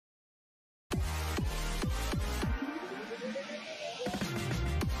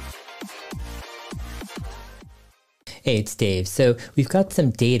Hey, it's Dave. So we've got some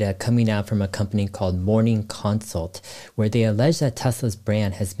data coming out from a company called Morning Consult, where they allege that Tesla's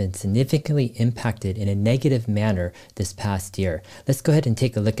brand has been significantly impacted in a negative manner this past year. Let's go ahead and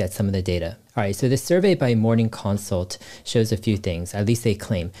take a look at some of the data. All right, so this survey by Morning Consult shows a few things, at least they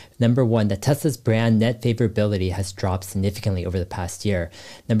claim. Number one, that Tesla's brand net favorability has dropped significantly over the past year.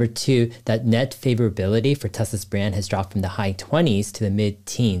 Number two, that net favorability for Tesla's brand has dropped from the high 20s to the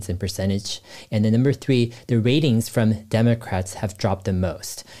mid-teens in percentage. And then number three, the ratings from Democrats have dropped the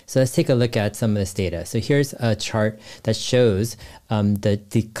most. So let's take a look at some of this data. So here's a chart that shows the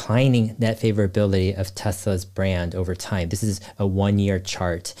declining net favorability of Tesla's brand over time. This is a one-year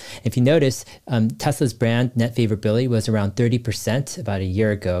chart. If you notice, Tesla's brand net favorability was around 30% about a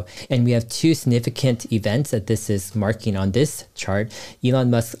year ago. And we have two significant events that this is marking on this chart. Elon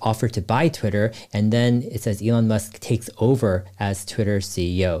Musk offered to buy Twitter, and then it says Elon Musk takes over as Twitter's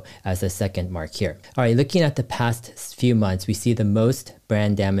CEO as a second mark here. All right, looking at the past few months, we see the most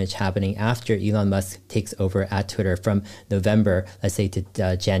brand damage happening after Elon Musk takes over at Twitter from November, let's say,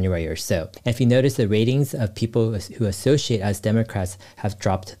 to January or so. And if you notice, the ratings of people who associate as Democrats have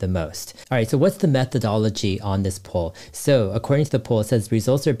dropped the most. All right, so what's the methodology on this poll? So according to the poll, it says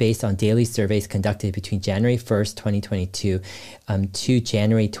results are based on daily surveys conducted between January 1st, 2022 to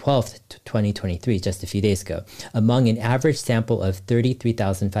January 12th, 2023, just a few days ago, among an average sample of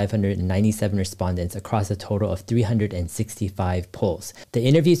 33,597 respondents across a total of 365 polls. The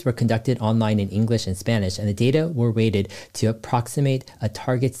interviews were conducted online in English and Spanish, and the data were weighted to approximate a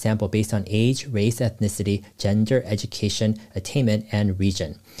target sample based on age, race, ethnicity, gender, education, attainment, and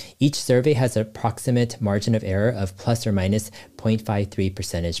region. Each survey has an approximate margin of error of plus or minus 0.53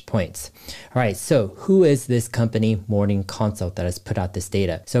 percentage points. All right, so who is this company, Morning Consult, that has put out this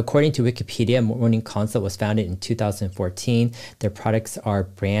data? So according to Wikipedia, Morning Consult was founded in 2014. Their products are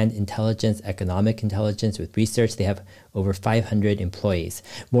brand intelligence, economic intelligence with research. They have over 500 employees.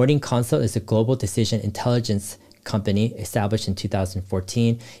 Morning Consult is a global decision intelligence company established in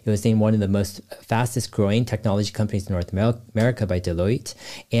 2014. It was named one of the most fastest growing technology companies in North America by Deloitte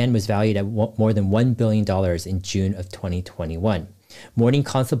and was valued at more than $1 billion in June of 2021. Morning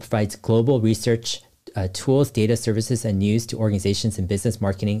Consult provides global research tools, data services, and news to organizations in business,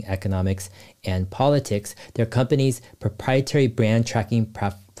 marketing, economics, and politics. Their company's proprietary brand tracking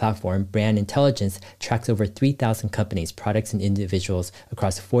platform, Brand Intelligence, tracks over 3,000 companies, products, and individuals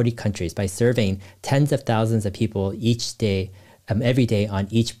across 40 countries by surveying tens of thousands of people each day, every day on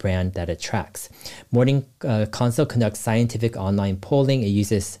each brand that it tracks. Morning Consult conducts scientific online polling. It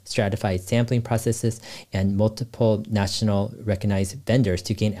uses stratified sampling processes and multiple national recognized vendors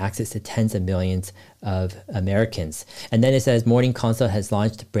to gain access to tens of millions of Americans. And then it says Morning Consult has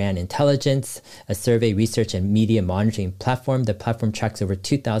launched Brand Intelligence, a survey, research, and media monitoring platform. The platform tracks over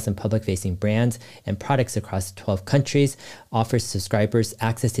 2,000 public-facing brands and products across 12 countries, offers subscribers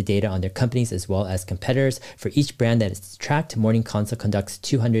access to data on their companies as well as competitors. For each brand that is tracked, Morning Consult conducts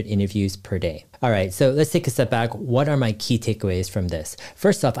 200 interviews per day. All right, so let's take a step back. What are my key takeaways from this?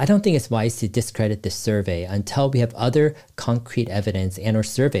 First off, I don't think it's wise to discredit this survey until we have other concrete evidence and or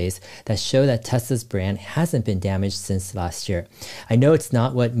surveys that show that Tesla's brand hasn't been damaged since last year. I know it's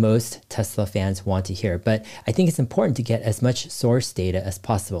not what most Tesla fans want to hear, but I think it's important to get as much source data as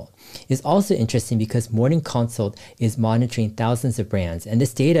possible. It's also interesting because Morning Consult is monitoring thousands of brands, and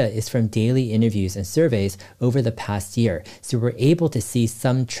this data is from daily interviews and surveys over the past year, so we're able to see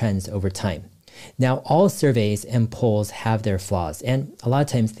some trends over time. Now, all surveys and polls have their flaws, and a lot of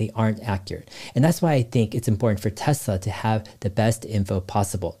times they aren't accurate. And that's why I think it's important for Tesla to have the best info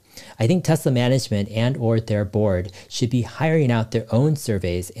possible. I think Tesla management and or their board should be hiring out their own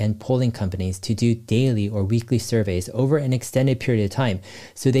surveys and polling companies to do daily or weekly surveys over an extended period of time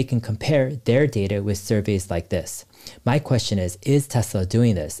so they can compare their data with surveys like this. My question is Tesla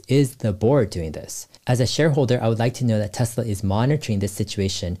doing this? Is the board doing this? As a shareholder, I would like to know that Tesla is monitoring this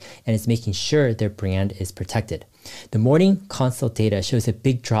situation and is making sure their brand is protected. The Morning Consult data shows a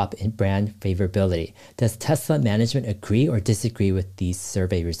big drop in brand favorability. Does Tesla management agree or disagree with these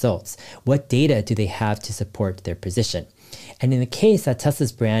survey results? What data do they have to support their position? And in the case that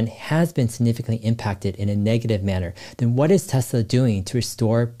Tesla's brand has been significantly impacted in a negative manner, then what is Tesla doing to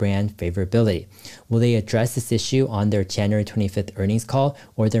restore brand favorability? Will they address this issue on their January 25th earnings call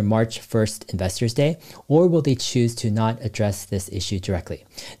or their March 1st Investors Day? Or will they choose to not address this issue directly?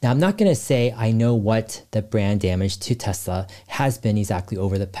 Now, I'm not going to say I know what the brand damage to Tesla has been exactly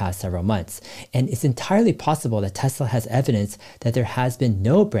over the past several months. And it's entirely possible that Tesla has evidence that there has been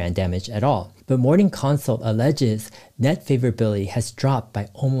no brand damage at all. But Morning Consult alleges net favorability favorability has dropped by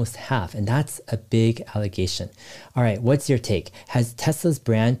almost half, and that's a big allegation. All right, what's your take? Has Tesla's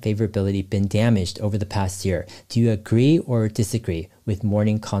brand favorability been damaged over the past year? Do you agree or disagree with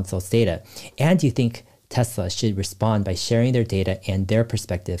Morning Consult's data? And do you think Tesla should respond by sharing their data and their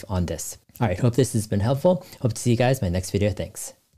perspective on this? All right, hope this has been helpful. Hope to see you guys in my next video. Thanks.